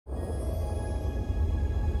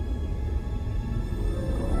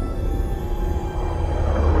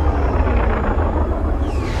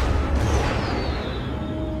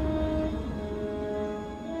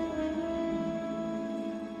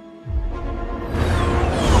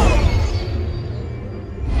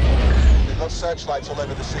searchlights all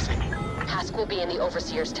over the city. Hask will be in the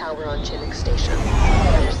Overseer's tower on Chinook Station.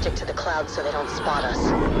 Better stick to the clouds so they don't spot us.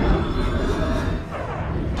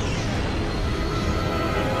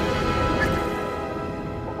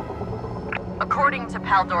 According to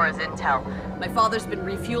Paldora's intel, my father's been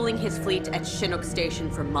refueling his fleet at Chinook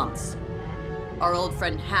Station for months. Our old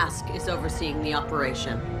friend Hask is overseeing the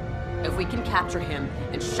operation. If we can capture him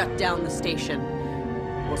and shut down the station,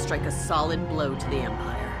 we'll strike a solid blow to the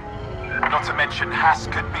Empire. Not to mention,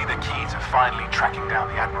 Hask could be the key to finally tracking down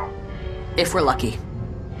the Admiral. If we're lucky.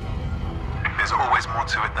 There's always more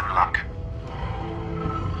to it than luck.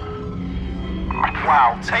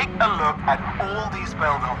 Wow, take a look at all these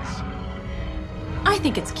Beldons. I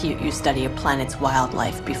think it's cute you study a planet's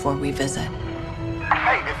wildlife before we visit.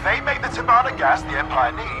 Hey, if they make the Tabana gas the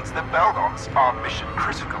Empire needs, the Beldons are mission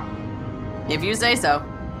critical. If you say so.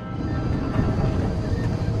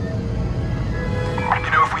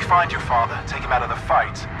 You know, if we find your father and take him out of the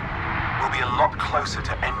fight, we'll be a lot closer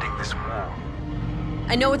to ending this war.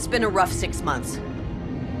 I know it's been a rough 6 months,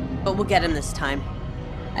 but we'll get him this time.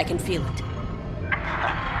 I can feel it.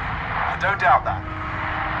 I don't doubt that.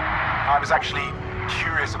 I was actually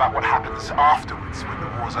curious about what happens afterwards when the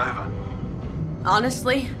war's over.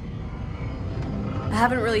 Honestly, I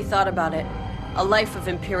haven't really thought about it. A life of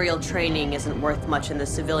Imperial training isn't worth much in the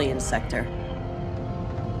civilian sector.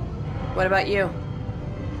 What about you?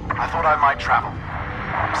 I thought I might travel.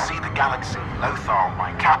 See the galaxy, Lothal,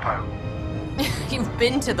 my capo. You've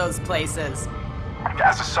been to those places.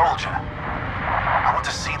 As a soldier, I want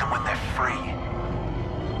to see them when they're free.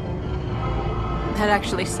 That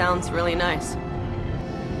actually sounds really nice.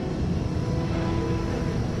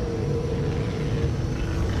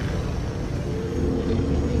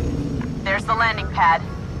 There's the landing pad.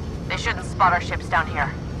 They shouldn't spot our ships down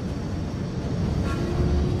here.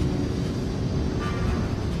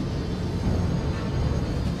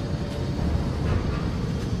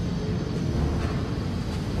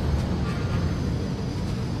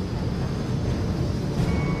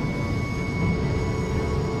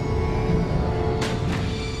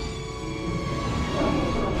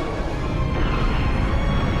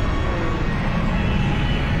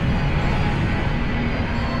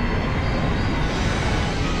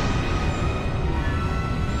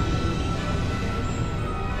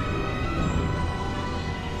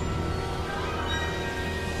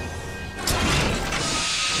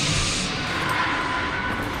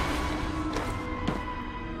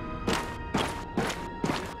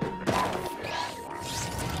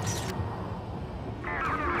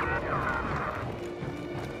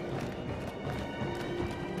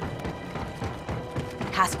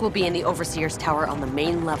 Hask will be in the Overseer's tower on the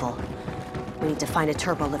main level. We need to find a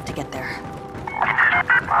turbo lift to get there.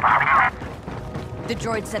 The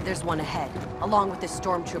droid said there's one ahead, along with this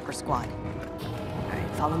stormtrooper squad. Alright,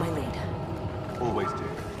 follow my lead. Always do.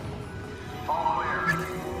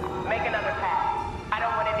 Make another pass. I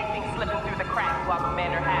don't want anything slipping through the cracks while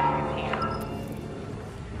Commander Hask is here.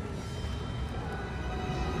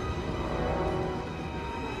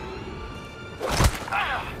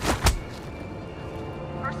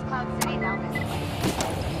 First Cloud City now visible.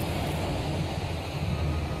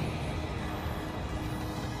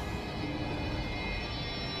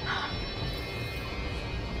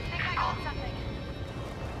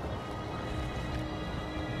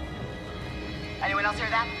 Anyone else hear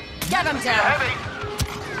that? Get him down! Heavy!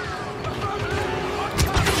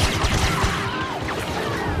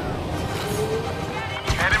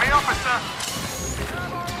 Enemy officer!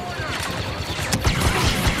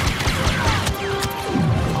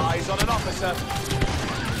 Eyes on an officer.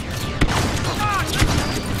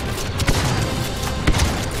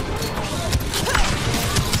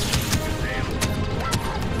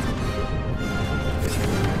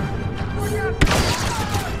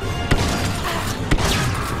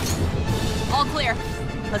 All clear.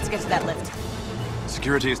 Let's get to that lift.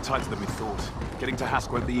 Security is tighter than we thought. Getting to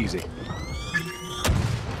Hask won't be easy.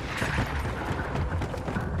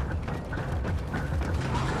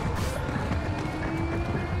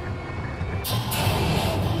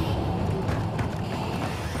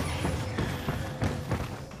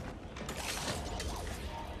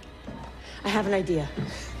 I have an idea.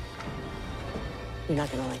 You're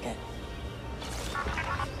not gonna like it.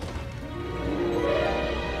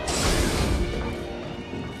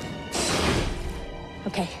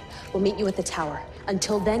 Okay, we'll meet you at the tower.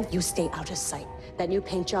 Until then, you stay out of sight. That new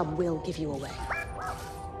paint job will give you away. Well,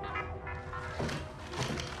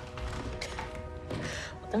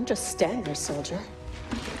 don't just stand there, soldier.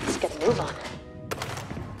 Let's get a move on.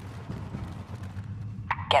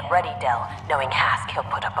 Get ready, Del. Knowing Hask, he'll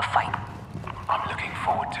put up a fight. I'm looking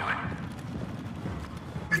forward to it.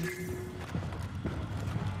 Well,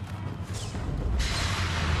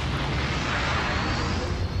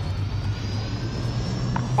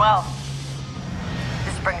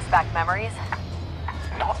 this brings back memories.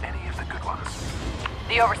 Not any of the good ones.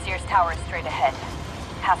 The Overseer's tower is straight ahead.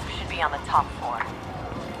 Hask should be on the top floor.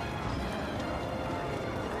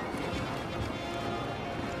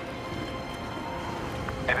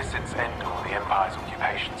 Ever since Endor, the Empire's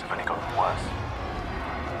occupations have only gotten worse.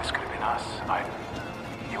 This could have been us.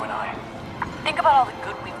 You and I. Think about all the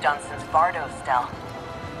good we've done since Vardo, Stel.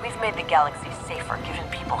 We've made the galaxy safer, given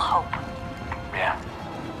people hope. Yeah.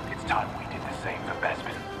 It's time we did the same for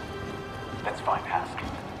Bespin. Let's find Hask.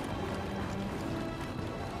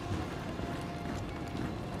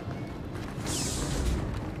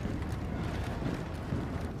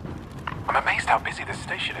 I'm amazed how busy this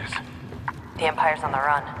station is. The Empire's on the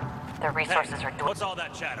run. Their resources are What's all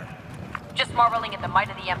that chatter? just marveling at the might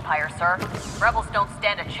of the Empire, sir. Rebels don't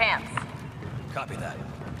stand a chance. Copy that.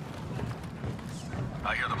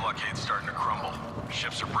 I hear the blockade's starting to crumble.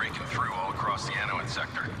 Ships are breaking through all across the Anoan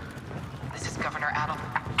sector. This is Governor Adel.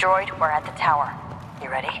 Droid, we're at the tower. You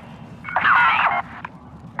ready?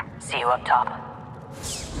 See you up top.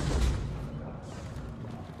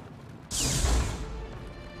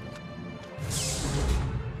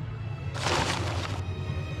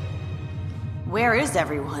 Where is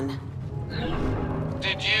everyone?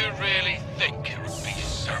 Did you really think it would be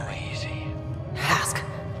so easy? Hask.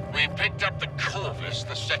 We picked up the Corvus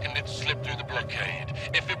the second it slipped through the blockade.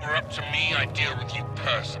 If it were up to me, I'd deal with you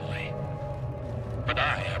personally. But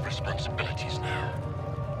I have responsibilities now.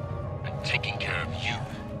 And taking care of you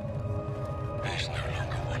is no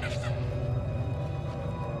longer one of them.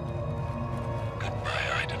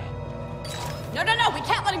 Goodbye, Iden. No, we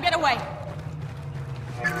can't let him get away!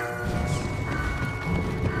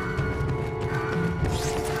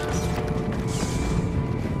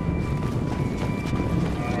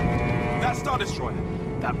 That Star Destroyer,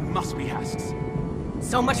 that must be Hask's.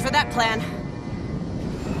 So much for that plan.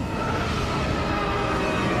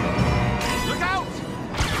 Look out!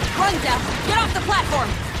 Run, Death! Get off the platform!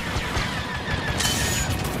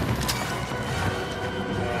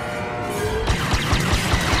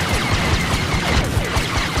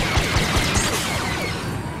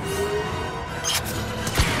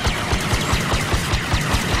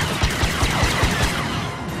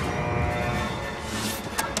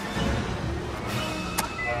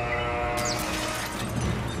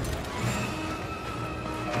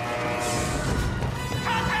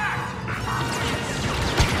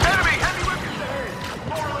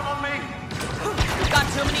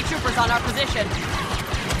 On our position.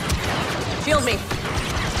 Shield me.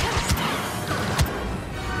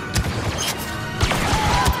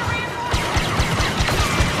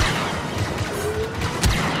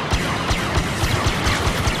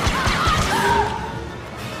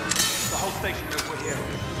 The whole station knows we're here.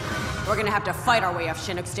 We're gonna have to fight our way off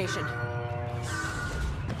Chinook Station.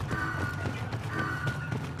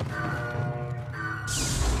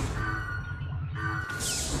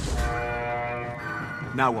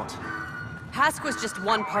 Now what? Hask was just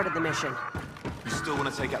one part of the mission. You still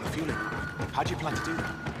want to take out the fueling? How do you plan to do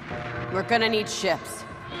that? We're gonna need ships.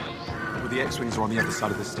 Well, the X-Wings are on the other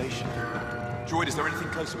side of the station. Droid, is there anything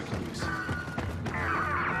closer we can use?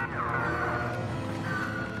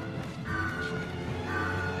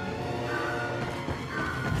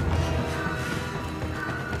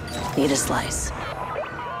 Need a slice.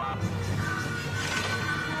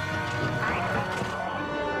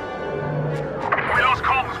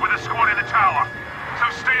 Squad in the tower, so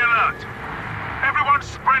stay alert. Everyone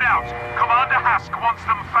spread out. Commander Hask wants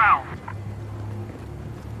them found.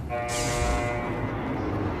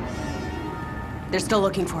 They're still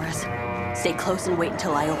looking for us. Stay close and wait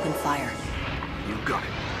until I open fire. You got it.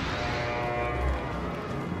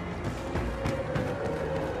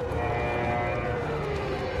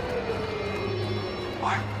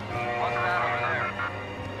 What? What's that over there?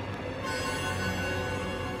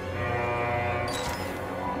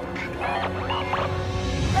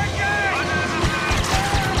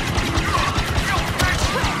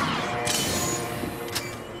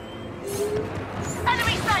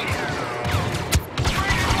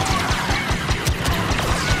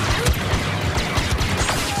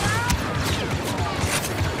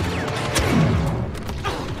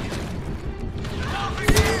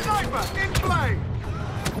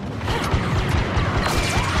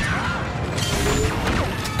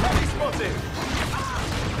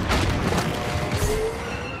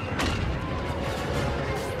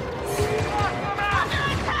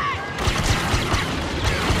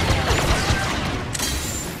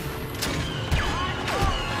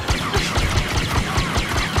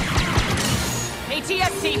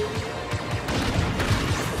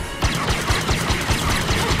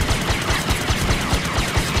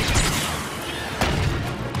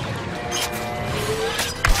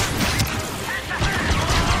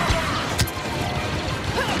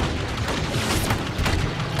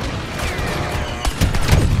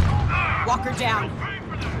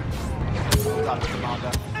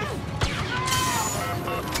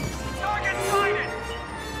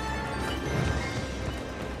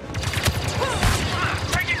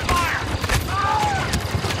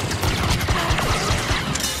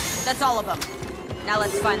 Now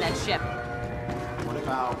let's find that ship. What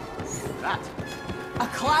about that? A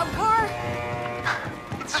cloud car?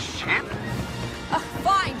 It's a ship?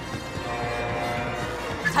 Fine.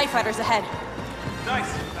 TIE fighters ahead. Nice.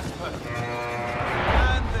 That's perfect.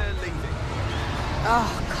 And they're leaving.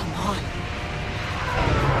 Oh, come on.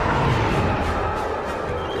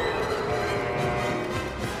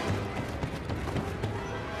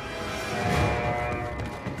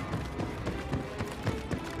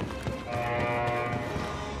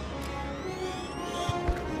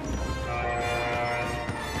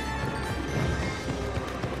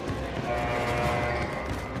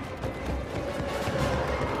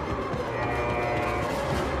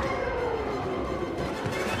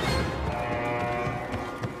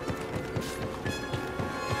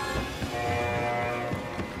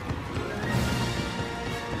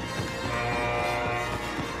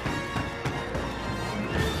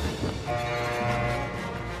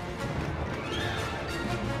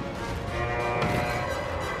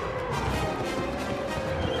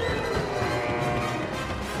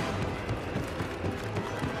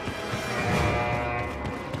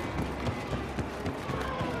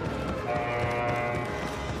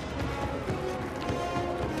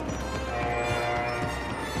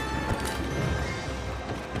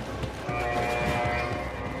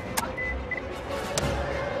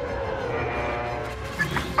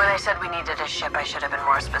 When I said we needed a ship, I should have been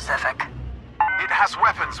more specific. It has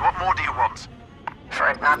weapons. What more do you want? For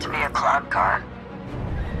it not to be a cloud car.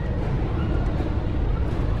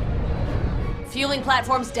 Fueling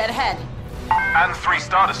platform's dead ahead. And 3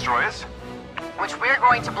 Star Destroyers? Which we're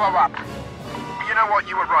going to blow up. You know what?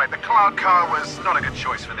 You were right. The cloud car was not a good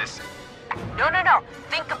choice for this. No.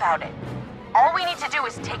 Think about it. All we need to do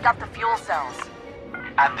is take out the fuel cells.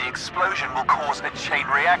 And the explosion will cause a chain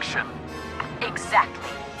reaction. Exactly.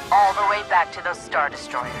 All the way back to those Star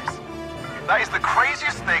Destroyers. That is the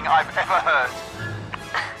craziest thing I've ever heard.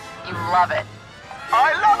 You love it.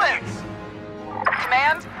 I love it!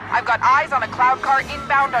 Command, I've got eyes on a cloud car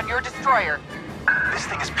inbound on your destroyer. This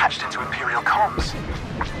thing is patched into Imperial comms.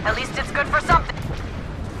 At least it's good for something.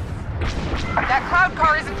 That cloud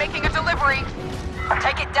car isn't making a delivery.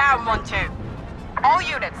 Take it down, 1-2. All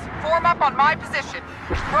units, form up on my position.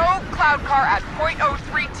 Rogue cloud car at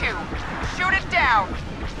 .032. Shoot it down.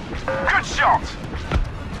 Good shot!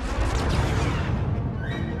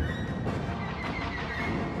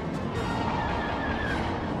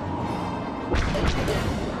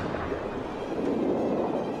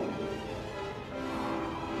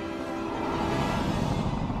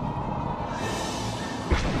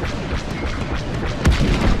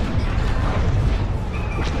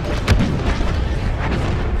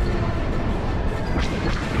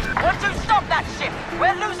 Stop that ship!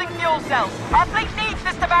 We're losing fuel cells! Our fleet needs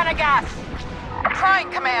this Savannah gas!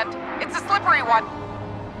 Trying, Command. It's a slippery one.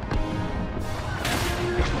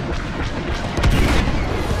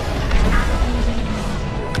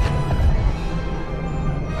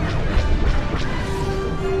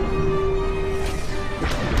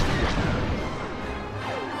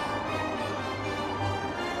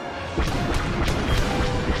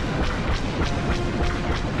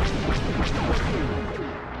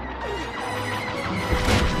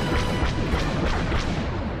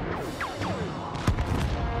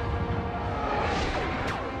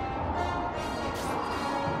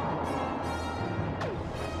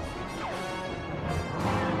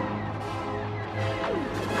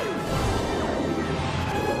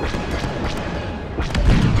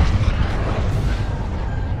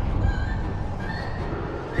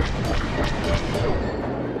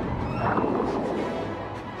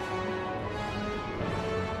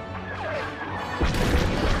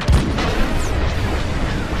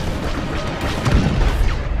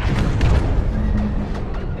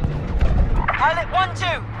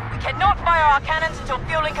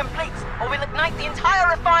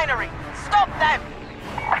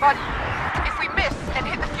 But if we miss and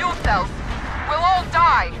hit the fuel cells, we'll all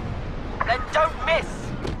die. Then don't miss.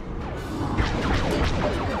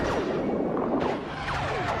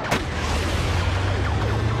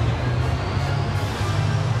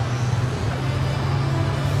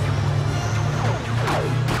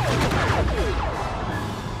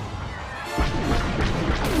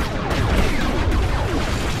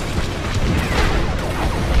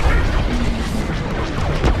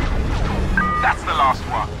 That's the last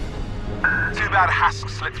one. Too bad Hask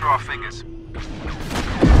slipped through our fingers.